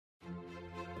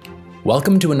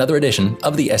Welcome to another edition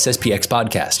of the SSPX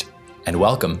podcast, and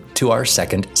welcome to our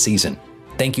second season.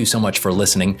 Thank you so much for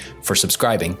listening, for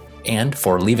subscribing, and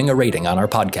for leaving a rating on our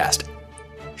podcast.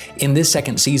 In this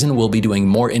second season, we'll be doing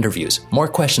more interviews, more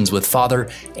questions with Father,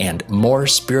 and more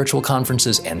spiritual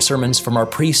conferences and sermons from our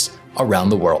priests around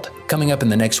the world. Coming up in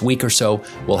the next week or so,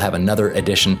 we'll have another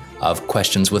edition of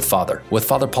Questions with Father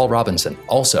Paul Robinson.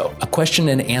 Also, a question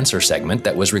and answer segment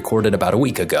that was recorded about a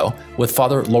week ago with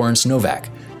Father Lawrence Novak,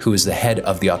 who is the head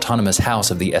of the Autonomous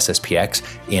House of the SSPX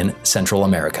in Central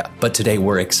America. But today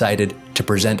we're excited to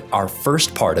present our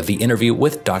first part of the interview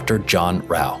with Dr. John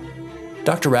Rao.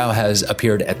 Dr. Rao has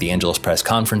appeared at the Angelus Press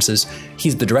conferences.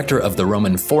 He's the director of the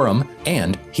Roman Forum,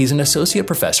 and he's an associate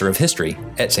professor of history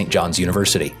at St. John's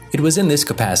University. It was in this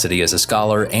capacity as a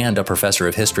scholar and a professor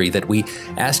of history that we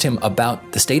asked him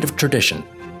about the state of tradition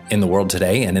in the world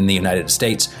today and in the United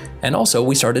States. And also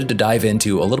we started to dive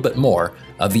into a little bit more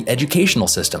of the educational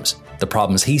systems, the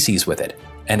problems he sees with it.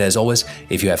 And as always,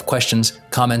 if you have questions,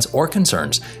 comments, or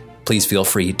concerns, please feel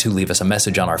free to leave us a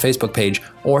message on our Facebook page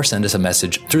or send us a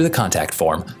message through the contact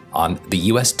form on the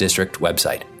U.S. District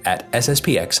website at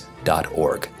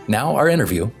sspx.org. Now our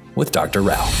interview with Dr.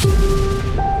 Rao.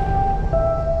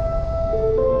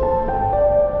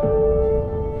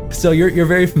 So you're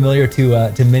very familiar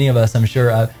to many of us, I'm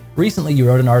sure. Recently, you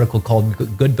wrote an article called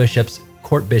Good Bishops,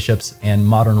 Court Bishops, and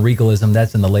Modern Regalism.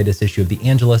 That's in the latest issue of the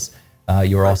Angelus.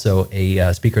 You were also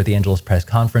a speaker at the Angelus Press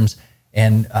Conference.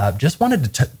 And just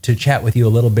wanted to chat with you a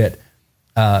little bit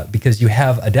because you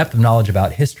have a depth of knowledge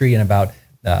about history and about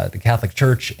the Catholic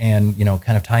Church and,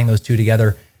 kind of tying those two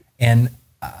together. And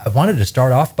I wanted to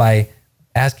start off by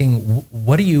asking,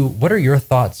 what are your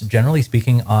thoughts, generally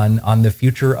speaking, on the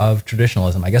future of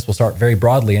traditionalism? I guess we'll start very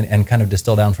broadly and kind of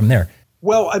distill down from there.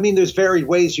 Well, I mean, there's varied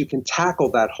ways you can tackle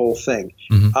that whole thing.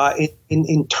 Mm-hmm.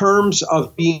 In terms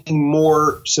of being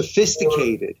more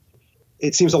sophisticated,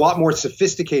 it seems a lot more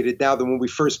sophisticated now than when we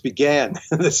first began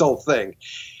this whole thing.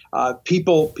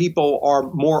 People are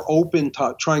more open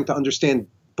to trying to understand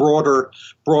broader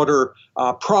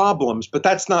problems, but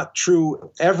that's not true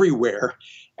everywhere.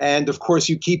 And of course,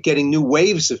 you keep getting new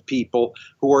waves of people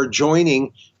who are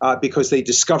joining because they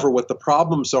discover what the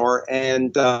problems are,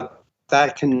 and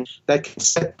that can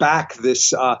set back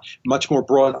this much more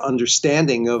broad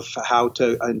understanding of how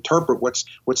to interpret what's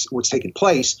taking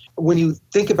place. When you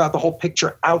think about the whole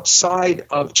picture outside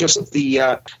of just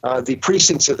the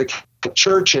precincts of the Catholic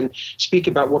Church and speak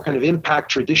about what kind of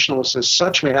impact traditionalists as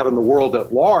such may have in the world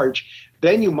at large,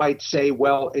 then you might say,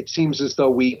 well, it seems as though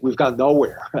we've gone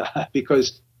nowhere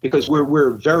because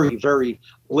we're very, very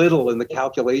little in the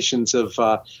calculations of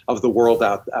the world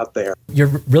out there. You're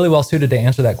really well suited to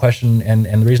answer that question, and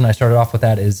the reason I started off with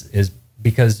that is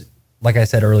because, like I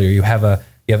said earlier, you have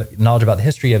knowledge about the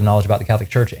history, you have knowledge about the Catholic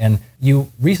Church, and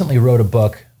you recently wrote a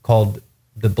book called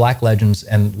The Black Legends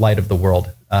and Light of the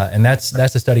World, and that's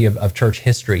a study of church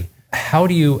history. How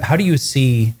do you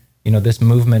see this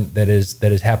movement that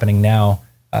is happening now?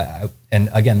 And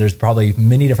again, there's probably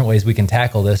many different ways we can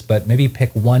tackle this, but maybe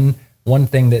pick one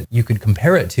thing that you could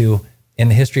compare it to in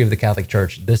the history of the Catholic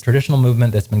Church. This traditional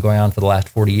movement that's been going on for the last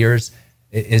 40 years,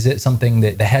 is it something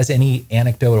that has any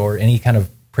anecdote or any kind of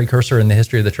precursor in the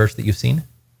history of the Church that you've seen?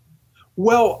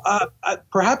 Well,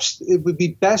 perhaps it would be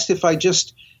best if I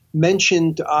just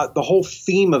mentioned the whole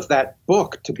theme of that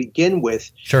book to begin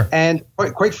with. Sure. And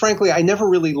quite frankly, I never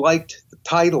really liked the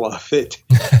title of it.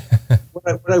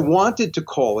 What I wanted to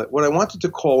call it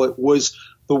was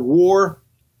The War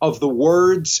of the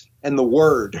Words and the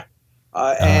Word.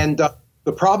 And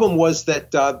the problem was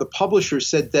that the publisher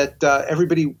said that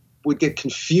everybody would get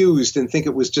confused and think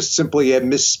it was just simply a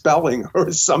misspelling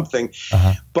or something.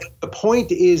 Uh-huh. But the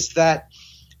point is that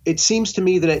it seems to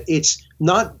me that it's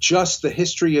not just the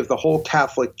history of the whole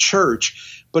Catholic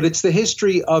Church, but it's the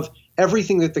history of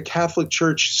everything that the Catholic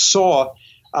Church saw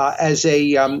as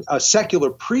a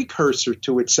secular precursor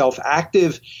to itself,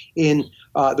 active in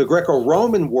the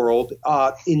Greco-Roman world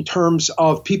in terms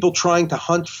of people trying to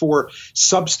hunt for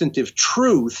substantive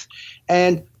truth.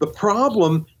 And the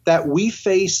problem that we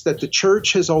face, that the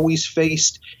Church has always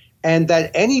faced, and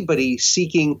that anybody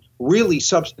seeking really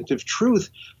substantive truth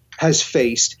has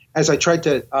faced, as I tried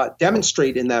to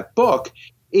demonstrate in that book,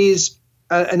 is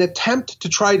an attempt to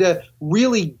try to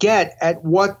really get at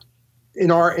what in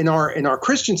our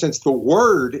Christian sense, the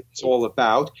word is all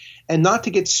about, and not to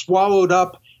get swallowed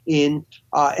up in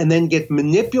and then get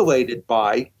manipulated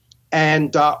by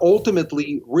and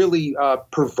ultimately really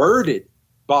perverted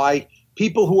by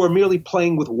people who are merely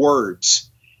playing with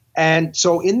words. And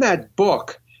so in that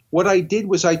book, what I did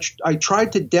was I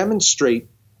tried to demonstrate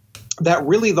that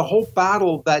really the whole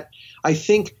battle that I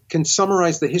think can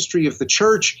summarize the history of the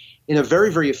church in a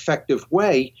very, very effective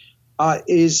way,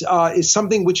 is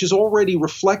something which is already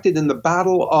reflected in the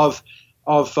battle of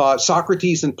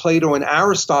Socrates and Plato and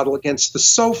Aristotle against the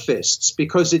sophists,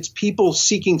 because it's people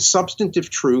seeking substantive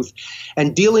truth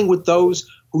and dealing with those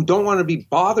who don't want to be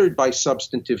bothered by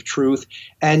substantive truth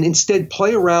and instead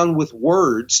play around with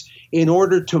words in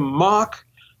order to mock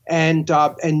and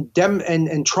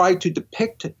try to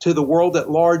depict to the world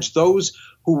at large those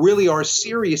who really are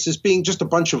serious as being just a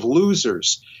bunch of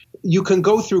losers. You can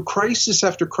go through crisis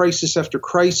after crisis after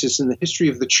crisis in the history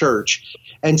of the church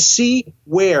and see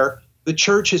where the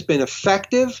church has been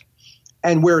effective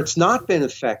and where it's not been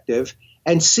effective,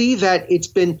 and see that it's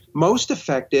been most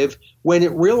effective when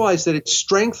it realized that its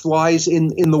strength lies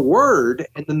in the Word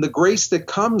and in the grace that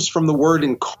comes from the Word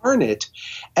incarnate,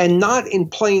 and not in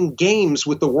playing games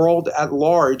with the world at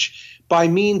large by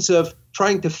means of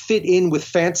trying to fit in with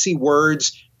fancy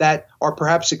words that are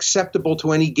perhaps acceptable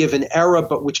to any given era,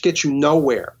 but which get you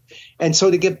nowhere. And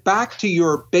so to get back to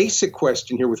your basic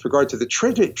question here with regard to the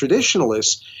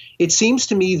traditionalists, it seems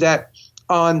to me that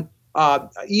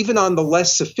even on the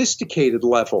less sophisticated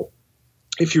level,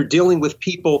 if you're dealing with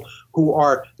people who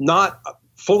are not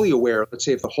fully aware, let's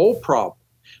say, of the whole problem,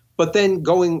 but then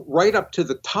going right up to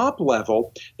the top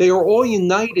level, they are all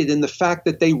united in the fact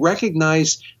that they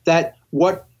recognize that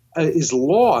what is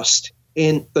lost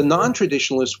in the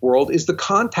non-traditionalist world is the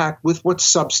contact with what's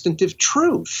substantive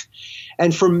truth.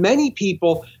 And for many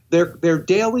people, their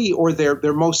daily or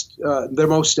their most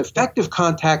effective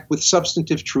contact with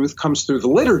substantive truth comes through the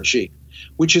liturgy,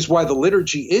 which is why the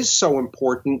liturgy is so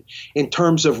important in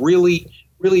terms of really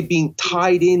being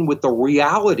tied in with the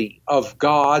reality of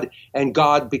God and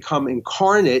God become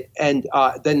incarnate, and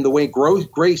then the way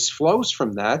grace flows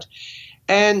from that,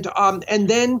 and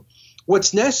then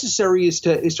what's necessary is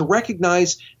to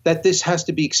recognize that this has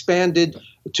to be expanded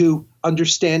to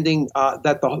understanding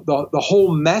that the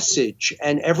whole message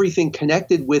and everything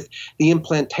connected with the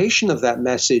implantation of that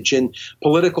message in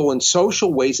political and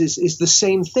social ways is the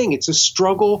same thing. It's a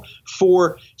struggle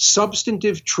for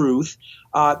substantive truth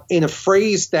in a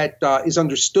phrase that is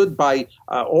understood by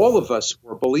all of us who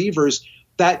are believers,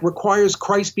 that requires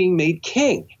Christ being made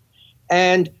king.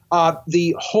 And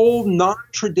the whole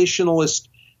non-traditionalist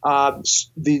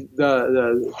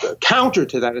the counter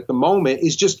to that at the moment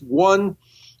is just one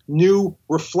new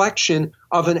reflection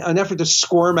of an effort to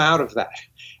squirm out of that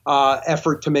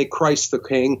effort to make Christ the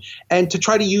king, and to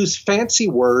try to use fancy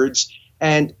words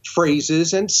and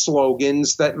phrases and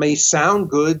slogans that may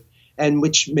sound good and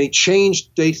which may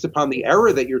change based upon the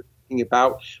era that you're talking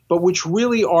about, but which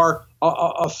really are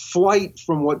a flight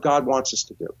from what God wants us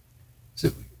to do. So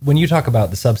when you talk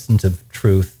about the substantive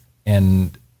truth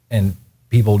and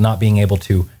people not being able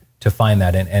to find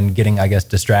that and getting, I guess,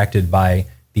 distracted by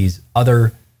these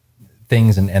other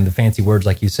things and the fancy words,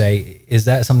 like you say, is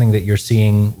that something that you're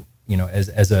seeing,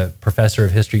 as a professor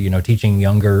of history, teaching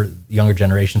younger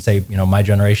generations, say, my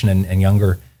generation and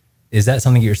younger, is that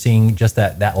something you're seeing, just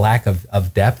that lack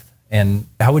of depth? And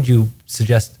how would you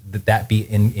suggest that be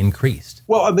increased?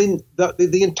 Well, I mean,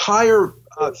 the entire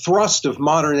thrust of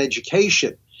modern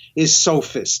education is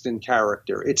sophist in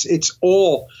character. It's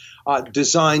all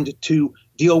designed to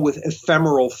deal with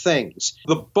ephemeral things.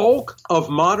 The bulk of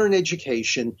modern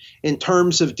education, in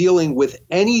terms of dealing with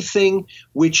anything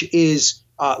which is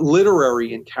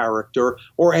literary in character,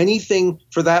 or anything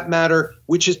for that matter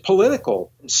which is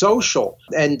political and social,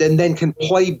 and then can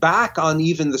play back on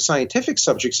even the scientific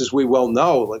subjects, as we well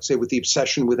know, let's say with the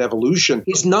obsession with evolution,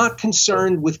 is not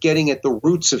concerned with getting at the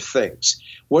roots of things.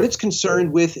 What it's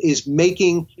concerned with is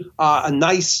making telling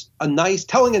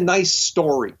a nice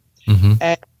story. Mm-hmm.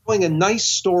 And telling a nice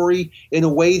story in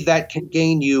a way that can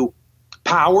gain you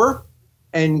power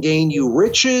and gain you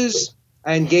riches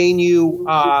and gain you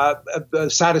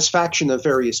satisfaction of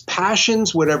various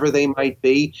passions, whatever they might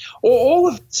be, all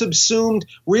of it subsumed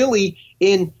really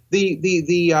in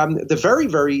the very,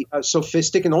 very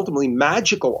sophistic and ultimately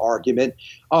magical argument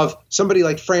of somebody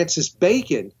like Francis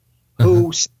Bacon,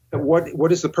 who said,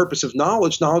 what is the purpose of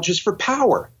knowledge? Knowledge is for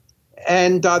power.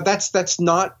 And that's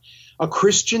not a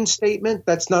Christian statement.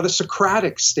 That's not a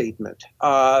Socratic statement.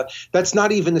 That's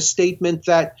not even a statement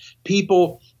that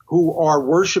people who are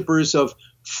worshipers of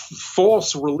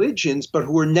false religions, but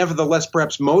who are nevertheless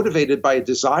perhaps motivated by a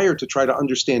desire to try to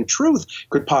understand truth,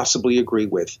 could possibly agree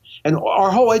with. And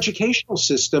our whole educational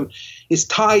system is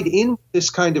tied in this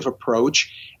kind of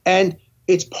approach, and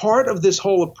it's part of this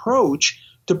whole approach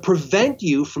to prevent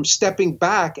you from stepping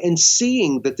back and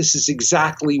seeing that this is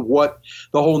exactly what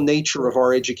the whole nature of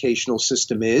our educational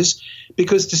system is.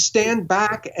 Because to stand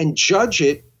back and judge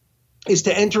it is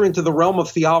to enter into the realm of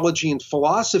theology and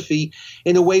philosophy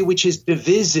in a way which is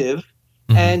divisive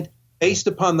and based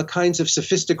upon the kinds of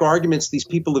sophistic arguments these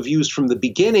people have used from the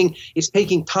beginning, is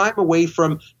taking time away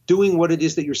from doing what it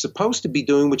is that you're supposed to be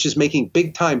doing, which is making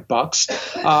big time bucks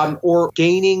or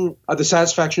gaining the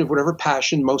satisfaction of whatever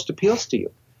passion most appeals to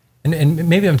you. And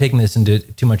maybe I'm taking this into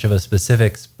too much of a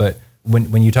specifics, but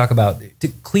when you talk about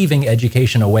cleaving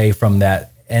education away from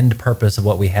that end purpose of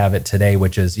what we have it today,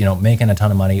 which is, making a ton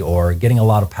of money or getting a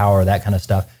lot of power, that kind of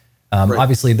stuff. Right.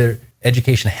 Obviously,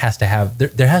 education has to have,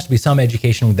 there has to be some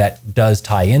education that does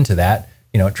tie into that,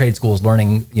 trade schools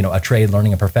learning, a trade,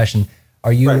 learning a profession.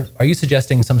 Are you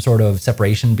suggesting some sort of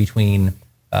separation between,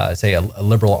 say, a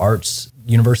liberal arts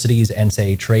universities and,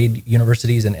 say, trade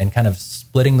universities and kind of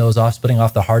splitting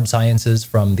off the hard sciences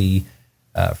from the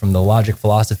logic,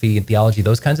 philosophy, and theology,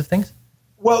 those kinds of things?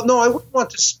 Well, no, I wouldn't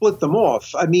want to split them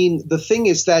off. I mean, the thing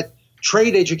is that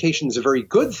trade education is a very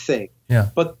good thing,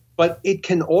 but it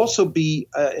can also be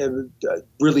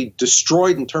really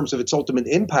destroyed in terms of its ultimate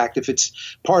impact if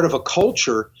it's part of a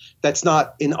culture that's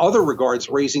not, in other regards,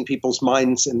 raising people's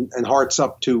minds and hearts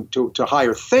up to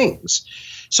higher things.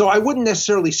 So I wouldn't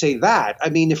necessarily say that. I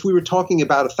mean, if we were talking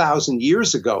about 1,000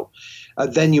 years ago,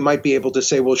 then you might be able to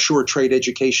say, well, sure, trade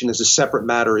education as a separate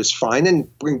matter is fine. And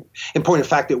in point of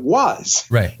fact, it was.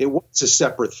 Right. It was a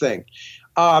separate thing.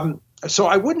 So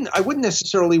I wouldn't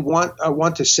necessarily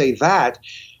want to say that.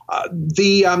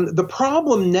 The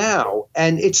problem now,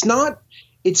 and it's not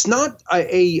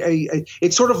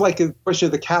it's sort of like a question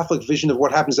of the Catholic vision of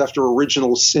what happens after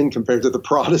original sin compared to the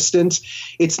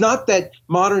Protestants. It's not that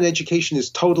modern education is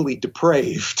totally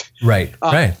depraved. Right.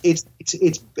 Right.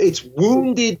 It's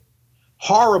wounded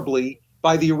horribly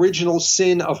by the original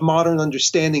sin of modern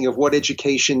understanding of what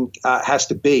education has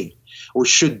to be or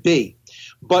should be.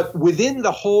 But within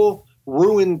the whole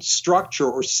ruined structure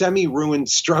or semi-ruined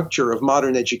structure of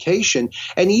modern education,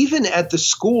 and even at the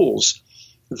schools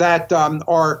that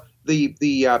are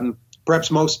the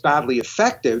perhaps most badly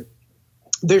affected,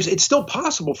 it's still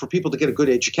possible for people to get a good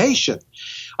education.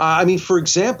 I mean, for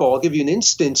example, I'll give you an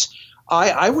instance.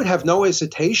 I would have no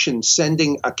hesitation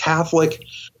sending a Catholic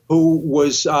who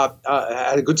was had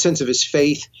a good sense of his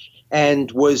faith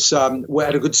and was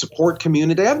had a good support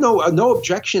community. I have no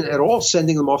objection at all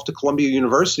sending them off to Columbia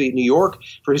University in New York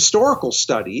for historical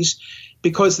studies,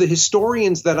 because the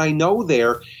historians that I know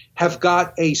there have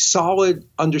got a solid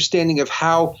understanding of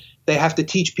how they have to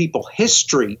teach people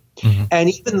history. Mm-hmm. And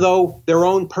even though their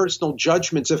own personal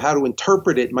judgments of how to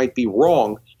interpret it might be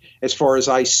wrong, as far as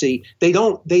I see, they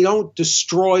don't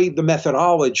destroy the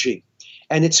methodology,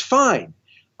 and it's fine.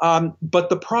 But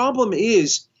the problem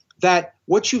is that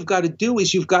what you've got to do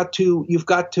is you've got to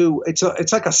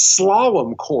it's like a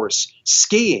slalom course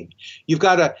skiing. You've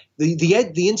got to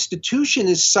the institution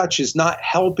as such is not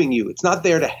helping you. It's not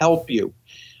there to help you.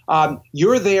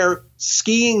 You're there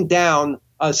skiing down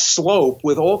a slope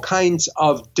with all kinds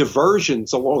of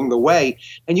diversions along the way,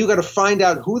 and you got to find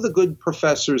out who the good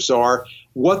professors are,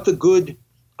 what the good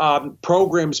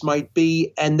programs might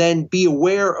be, and then be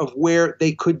aware of where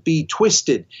they could be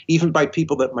twisted, even by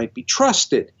people that might be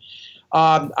trusted.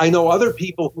 I know other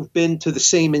people who've been to the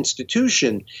same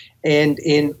institution, and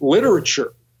in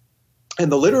literature,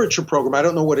 and the literature program, I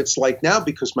don't know what it's like now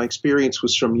because my experience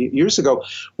was from years ago,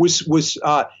 was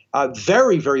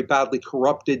very, very badly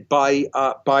corrupted by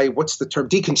what's the term,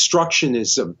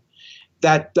 deconstructionism,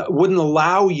 that wouldn't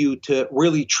allow you to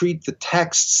really treat the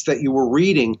texts that you were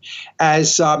reading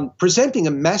as presenting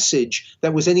a message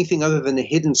that was anything other than a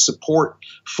hidden support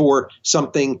for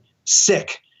something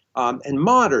sick and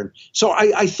modern. So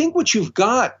I think what you've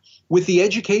got with the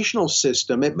educational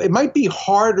system, it might be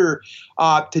harder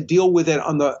to deal with it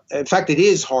in fact, it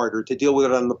is harder to deal with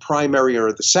it on the primary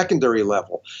or the secondary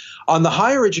level. On the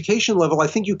higher education level, I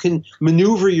think you can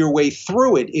maneuver your way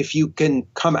through it if you can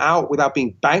come out without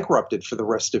being bankrupted for the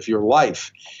rest of your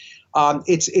life.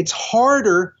 It's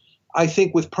harder, I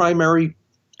think, with primary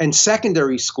and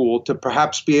secondary school to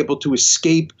perhaps be able to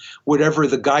escape whatever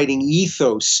the guiding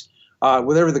ethos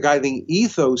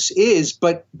is,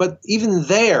 but even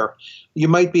there, you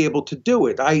might be able to do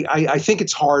it. I think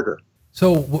it's harder.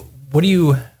 So, what do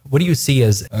you see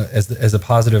as a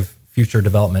positive future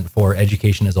development for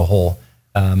education as a whole?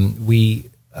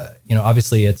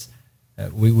 Obviously, it's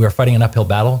we are fighting an uphill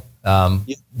battle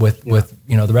with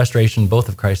the restoration both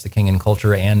of Christ the King in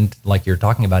culture and, like you're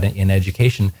talking about, in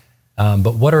education.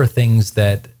 But what are things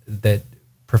that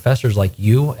professors like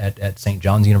you at St.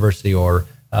 John's University or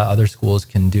other schools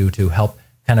can do to help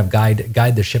kind of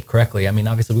guide the ship correctly? I mean,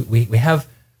 obviously we have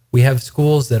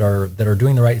schools that are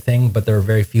doing the right thing, but there are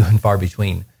very few and far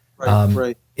between.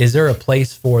 Right. Is there a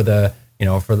place for the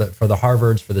for the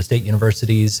Harvards, for the state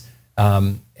universities?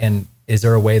 And is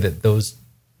there a way that those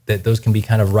can be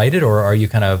kind of righted, or are you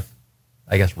kind of,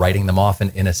 I guess, writing them off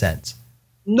in a sense?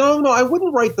 No, I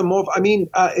wouldn't write them off. I mean,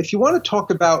 if you want to talk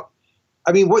about,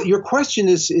 I mean, what your question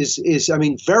is, I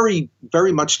mean, very,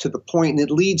 very much to the point, and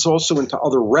it leads also into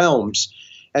other realms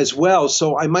as well.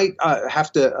 So I might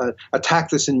have to attack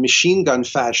this in machine gun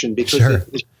fashion, because sure.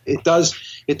 it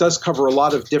does cover a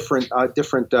lot of different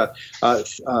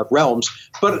realms.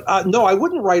 But no, I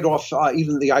wouldn't write off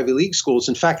even the Ivy League schools.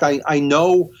 In fact, I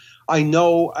know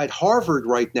at Harvard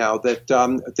right now that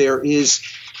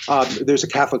there's a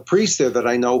Catholic priest there that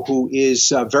I know who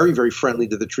is very, very friendly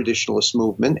to the traditionalist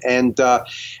movement, and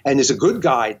is a good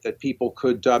guide that people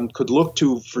could look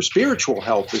to for spiritual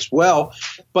help as well.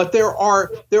 But there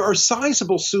are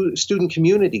sizable student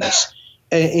communities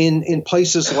in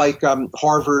places like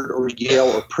Harvard or Yale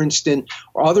or Princeton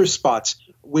or other spots,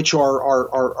 which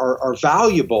are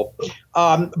valuable,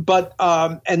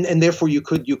 and therefore you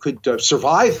could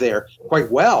survive there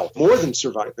quite well, more than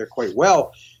survive there quite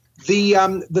well.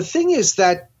 The thing is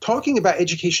that talking about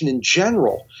education in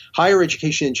general, higher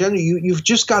education in general, you've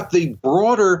just got the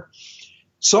broader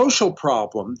social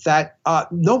problem that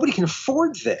nobody can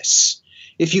afford this.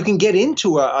 If you can get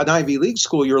into an Ivy League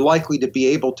school, you're likely to be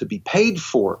able to be paid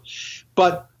for.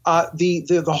 But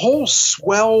the whole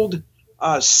swelled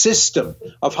system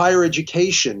of higher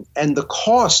education and the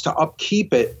cost to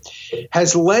upkeep it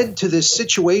has led to this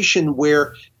situation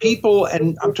where people,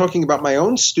 and I'm talking about my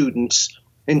own students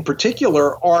in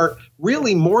particular, are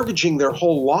really mortgaging their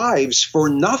whole lives for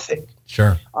nothing.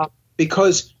 Sure.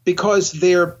 Because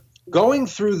they're going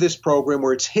through this program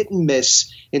where it's hit and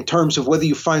miss in terms of whether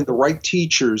you find the right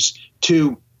teachers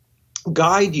to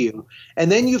guide you.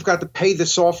 And then you've got to pay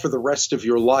this off for the rest of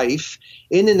your life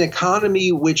in an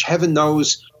economy which heaven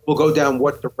knows will go down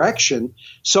what direction.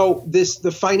 So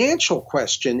the financial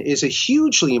question is a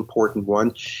hugely important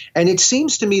one. And it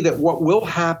seems to me that what will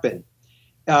happen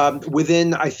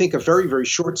within, I think, a very, very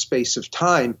short space of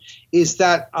time is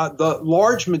that the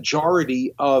large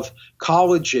majority of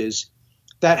colleges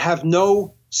that have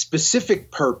no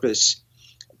specific purpose,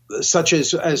 such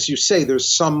as you say,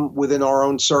 there's some within our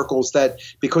own circles that,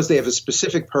 because they have a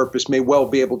specific purpose, may well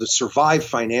be able to survive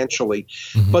financially.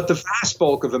 Mm-hmm. But the vast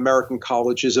bulk of American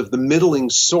colleges of the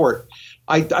middling sort,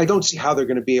 I don't see how they're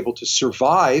going to be able to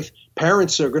survive.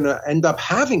 Parents are going to end up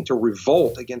having to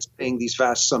revolt against paying these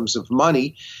vast sums of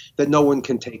money that no one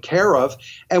can take care of.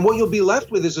 And what you'll be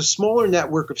left with is a smaller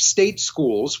network of state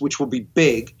schools, which will be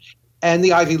big, and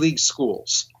the Ivy League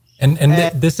schools. And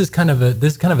this is kind of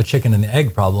a chicken and the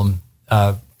egg problem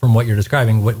from what you're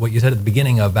describing. What you said at the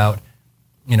beginning about,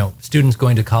 students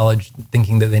going to college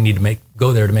thinking that they need to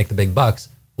go there to make the big bucks.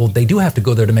 Well, they do have to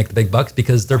go there to make the big bucks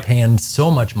because they're paying so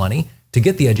much money to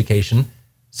get the education.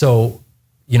 So,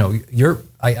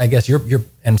 I guess you're,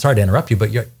 and sorry to interrupt you,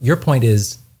 but your point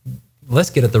is, let's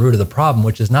get at the root of the problem,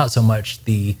 which is not so much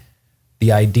the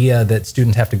idea that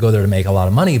students have to go there to make a lot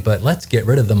of money, but let's get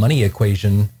rid of the money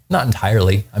equation. Not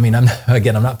entirely. I mean, I'm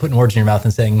not putting words in your mouth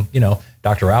and saying,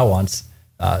 Dr. Rao wants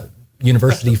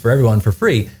university for everyone for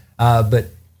free. But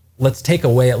let's take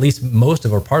away at least most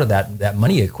of or part of that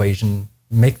money equation,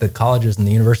 make the colleges and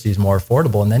the universities more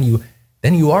affordable, and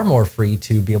then you are more free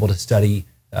to be able to study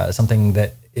something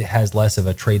that it has less of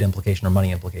a trade implication or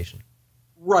money implication.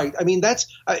 Right. I mean, that's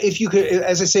if you could,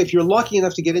 as I say, if you're lucky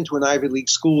enough to get into an Ivy League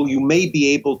school, you may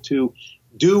be able to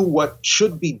do what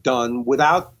should be done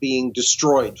without being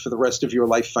destroyed for the rest of your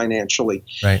life financially.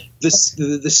 Right. The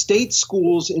state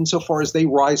schools, insofar as they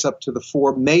rise up to the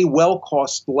fore, may well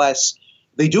cost less.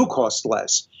 They do cost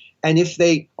less. And if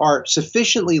they are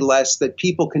sufficiently less that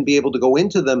people can be able to go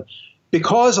into them,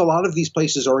 because a lot of these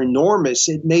places are enormous,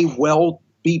 it may well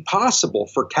be possible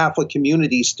for Catholic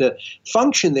communities to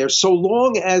function there, so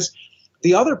long as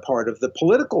the other part of the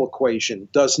political equation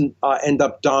doesn't end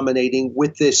up dominating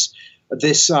with this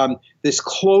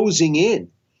closing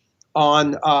in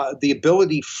on the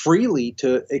ability freely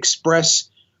to express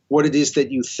what it is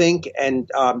that you think and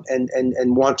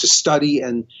want to study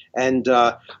and then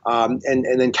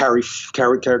carry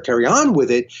on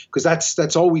with it, because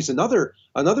that's always another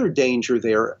danger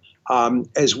there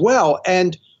as well.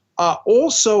 And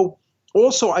also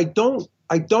I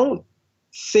don't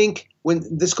think,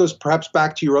 when this goes perhaps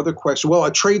back to your other question, well,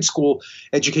 a trade school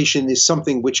education is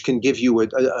something which can give you a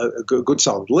good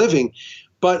solid living,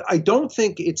 but I don't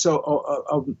think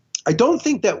I don't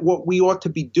think that what we ought to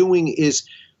be doing is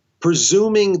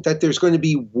presuming that there's going to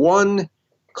be one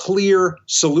clear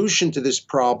solution to this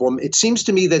problem. It seems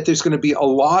to me that there's going to be a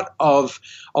lot of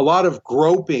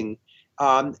groping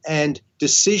and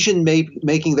decision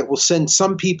making that will send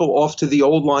some people off to the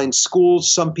old line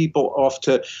schools, some people off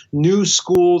to new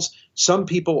schools, some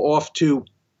people off to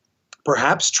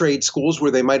perhaps trade schools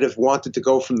where they might have wanted to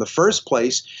go from the first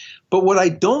place. But what I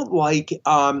don't like,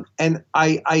 and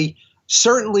I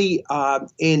certainly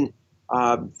in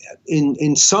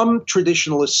some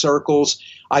traditionalist circles,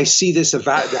 I see this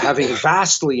having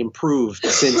vastly improved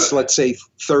since, let's say,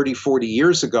 30, 40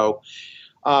 years ago.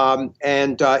 I'll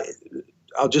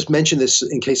just mention this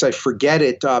in case I forget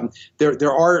it.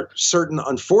 There are certain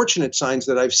unfortunate signs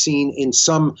that I've seen in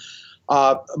some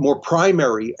more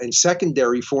primary and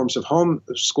secondary forms of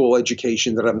homeschool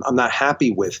education that I'm not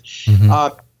happy with. Mm-hmm.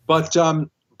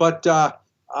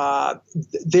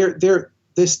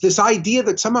 This idea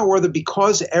that somehow or other,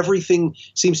 because everything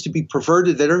seems to be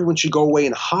perverted, that everyone should go away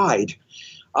and hide,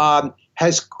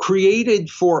 has created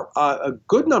for a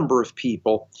good number of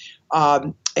people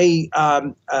a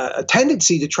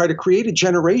tendency to try to create a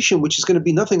generation which is going to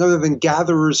be nothing other than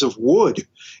gatherers of wood,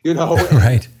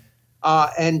 Right.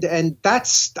 And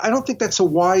that's, I don't think that's a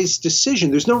wise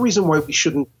decision. There's no reason why we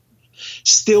shouldn't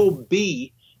still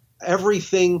be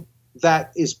everything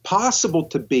that is possible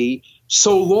to be,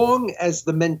 so long as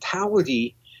the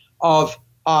mentality of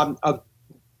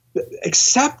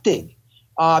accepting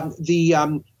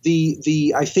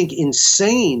the I think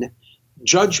insane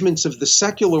judgments of the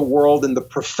secular world and the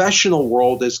professional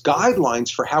world as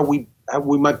guidelines for how we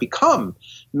might become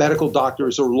medical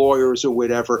doctors or lawyers or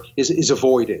whatever is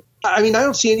avoided. I mean, I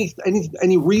don't see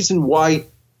any reason why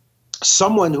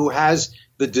someone who has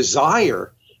the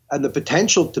desire and the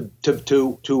potential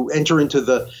to enter into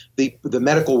the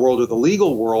medical world or the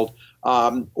legal world,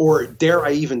 or dare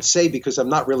I even say, because I'm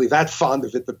not really that fond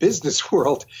of it, the business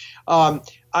world,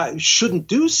 shouldn't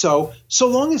do so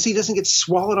long as he doesn't get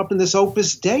swallowed up in this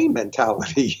Opus Dei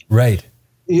mentality. Right.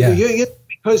 Yeah.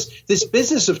 Because this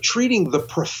business of treating the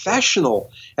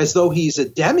professional as though he's a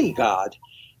demigod,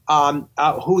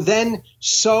 who then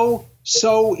so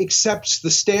accepts the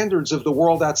standards of the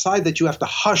world outside that you have to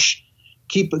hush.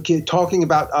 Keep talking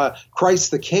about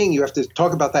Christ the King. You have to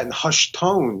talk about that in hushed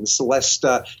tones, lest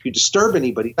you disturb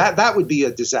anybody. That would be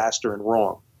a disaster and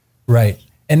wrong. Right,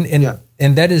 and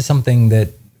that is something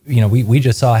that we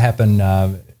just saw happen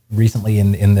recently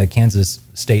in the Kansas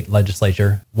state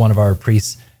legislature. One of our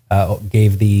priests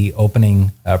gave the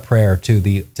opening prayer to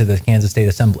the Kansas State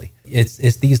Assembly.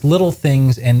 It's these little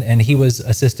things, and he was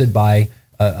assisted by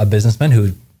a businessman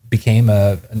who became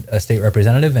a state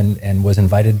representative and was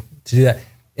invited to do that.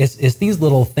 It's these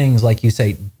little things, like you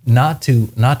say, not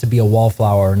to be a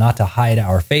wallflower, not to hide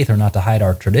our faith or not to hide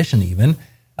our tradition even,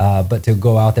 but to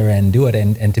go out there and do it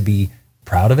and to be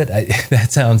proud of it.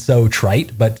 That sounds so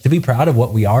trite, but to be proud of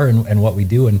what we are and what we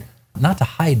do, and not to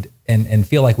hide and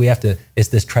feel like we have to, it's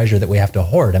this treasure that we have to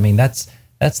hoard. I mean, that's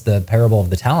the parable of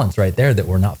the talents right there that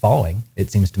we're not following,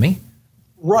 it seems to me.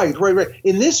 Right.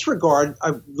 In this regard,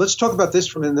 let's talk about this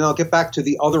for a minute, and then I'll get back to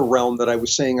the other realm that I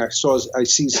was saying I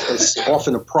see as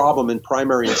often a problem in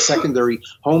primary and secondary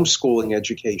homeschooling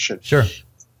education. Sure.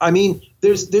 I mean,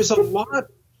 there's a lot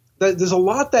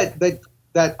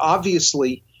that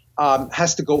obviously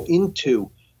has to go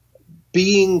into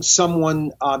being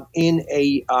someone in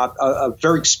a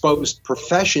very exposed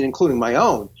profession, including my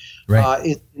own,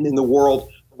 right. in the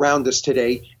world around us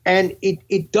today, and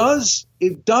it does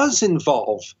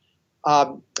involve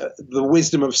the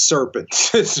wisdom of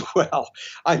serpents as well.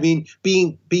 I mean,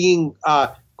 being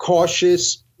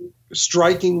cautious,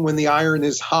 striking when the iron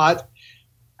is hot,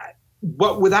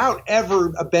 but without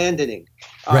ever abandoning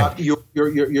right.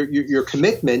 your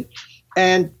commitment.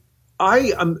 And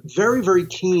I am very, very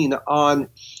keen on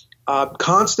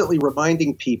constantly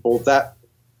reminding people that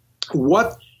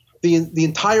what the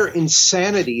entire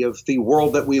insanity of the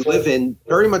world that we live in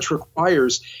very much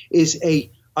requires is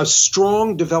a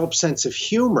strong developed sense of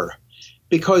humor,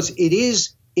 because it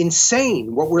is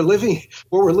insane what we're living.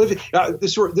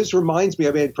 This reminds me.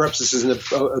 I mean, perhaps this isn't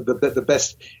the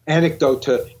best anecdote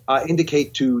to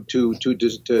indicate to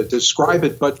describe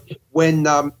it, but when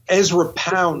Ezra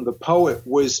Pound, the poet,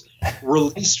 was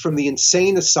released from the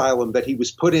insane asylum that he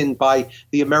was put in by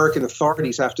the American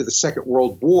authorities after the Second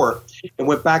World War, and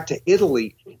went back to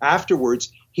Italy afterwards,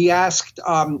 he asked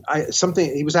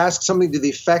something. He was asked something to the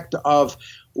effect of,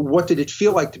 what did it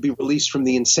feel like to be released from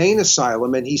the insane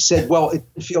asylum? And he said, well, it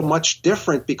didn't feel much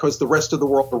different because the rest of the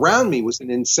world around me was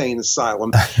an insane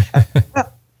asylum.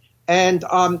 And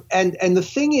the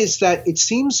thing is that it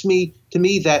seems to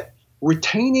me that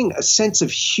retaining a sense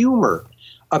of humor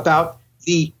about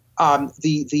the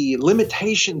the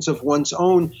limitations of one's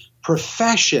own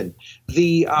profession,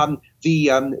 the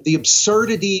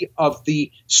absurdity of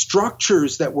the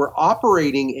structures that we're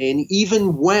operating in,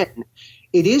 even when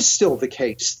it is still the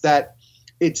case that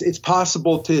it's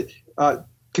possible to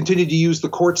continue to use the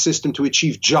court system to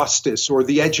achieve justice, or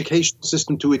the educational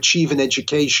system to achieve an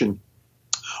education,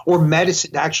 or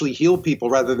medicine to actually heal people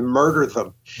rather than murder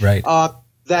them. Right.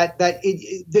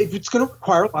 It's going to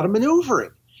require a lot of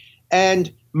maneuvering,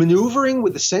 and maneuvering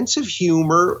with a sense of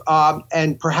humor,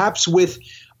 and perhaps with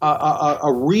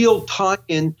a real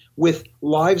tie-in with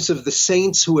lives of the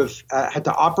saints who have had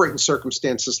to operate in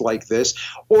circumstances like this,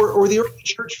 or the early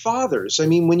church fathers. I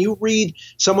mean, when you read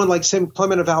someone like St.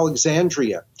 Clement of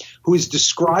Alexandria, who is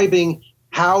describing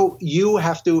how you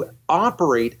have to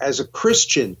operate as a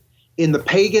Christian in the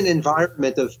pagan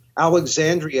environment of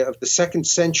Alexandria of the 2nd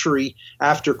century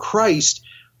after Christ,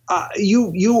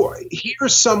 you hear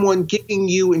someone giving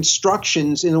you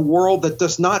instructions in a world that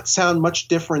does not sound much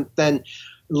different than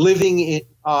living in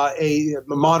a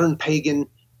modern pagan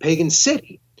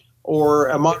city, or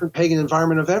a modern pagan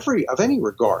environment of any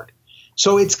regard.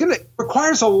 So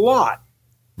requires a lot.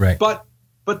 Right. But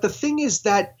the thing is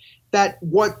that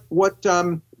what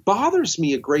bothers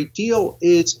me a great deal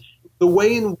is the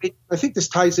way in which, I think this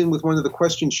ties in with one of the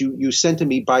questions you sent to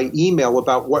me by email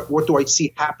about what do I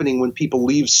see happening when people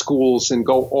leave schools and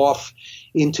go off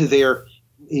into their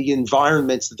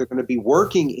environments that they're going to be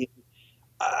working in.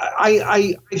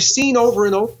 I've seen over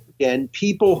and over again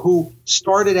people who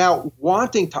started out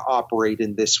wanting to operate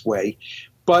in this way,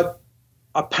 but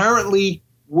apparently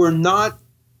were not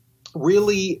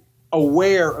really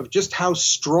aware of just how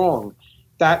strong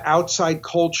that outside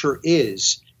culture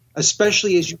is,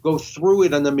 especially as you go through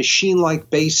it on a machine-like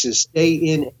basis, day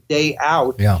in, day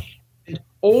out, and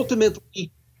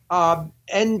ultimately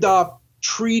end up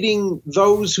treating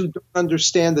those who don't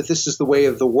understand that this is the way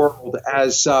of the world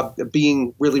as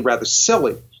being really rather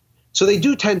silly. So they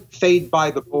do tend to fade by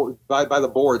the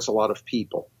boards, a lot of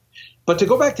people. But to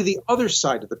go back to the other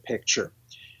side of the picture,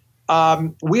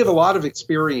 we have a lot of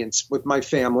experience with my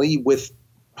family with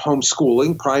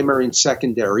homeschooling, primary and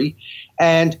secondary,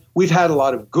 and we've had a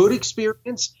lot of good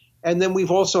experience, and then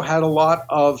we've also had a lot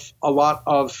of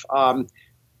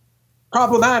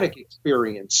problematic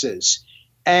experiences.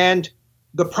 And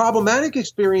the problematic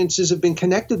experiences have been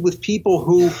connected with people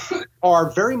who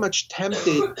are very much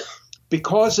tempted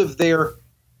because of their,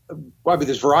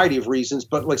 there's a variety of reasons,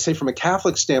 but like say from a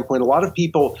Catholic standpoint, a lot of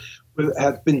people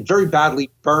have been very badly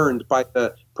burned by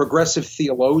the progressive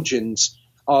theologians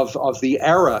of the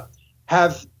era,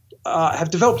 have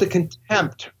developed a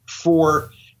contempt for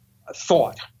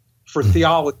thought, for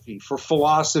theology, for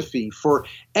philosophy, for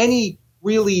any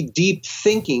really deep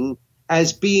thinking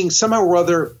as being somehow or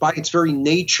other, by its very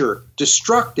nature,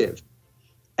 destructive.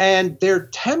 And they're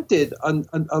tempted,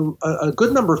 a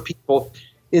good number of people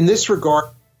in this regard,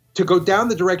 to go down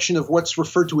the direction of what's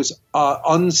referred to as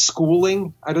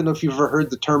unschooling. I don't know if you've ever heard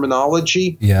the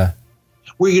terminology. Yeah.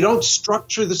 Where you don't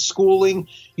structure the schooling,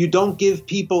 you don't give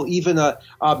people even a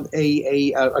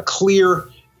clear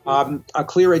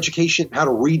education how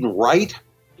to read and write.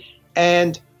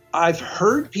 And I've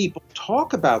heard people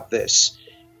talk about this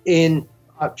in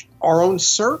our own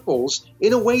circles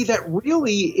in a way that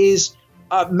really is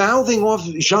mouthing off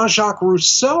Jean-Jacques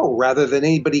Rousseau rather than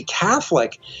anybody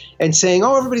Catholic, and saying,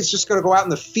 oh, everybody's just going to go out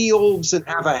in the fields and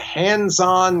have a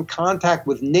hands-on contact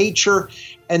with nature,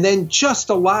 and then just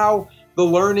allow the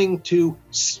learning to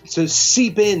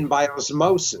seep in by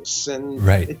osmosis. And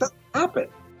It doesn't happen.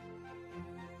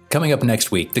 Coming up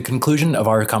next week, the conclusion of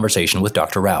our conversation with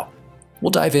Dr. Rao.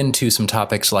 We'll dive into some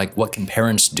topics like what can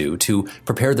parents do to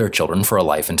prepare their children for a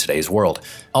life in today's world.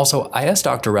 Also, I asked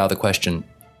Dr. Rao the question,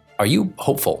 are you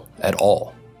hopeful at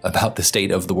all about the state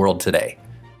of the world today?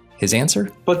 His answer?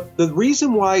 But the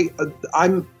reason why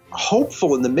I'm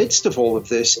hopeful in the midst of all of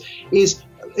this is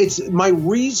it's my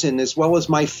reason as well as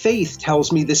my faith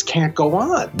tells me this can't go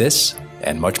on. This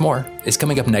and much more is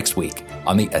coming up next week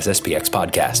on the SSPX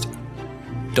podcast.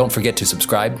 Don't forget to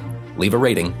subscribe, leave a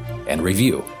rating, and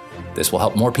review. This will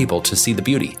help more people to see the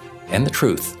beauty and the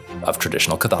truth of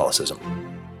traditional Catholicism.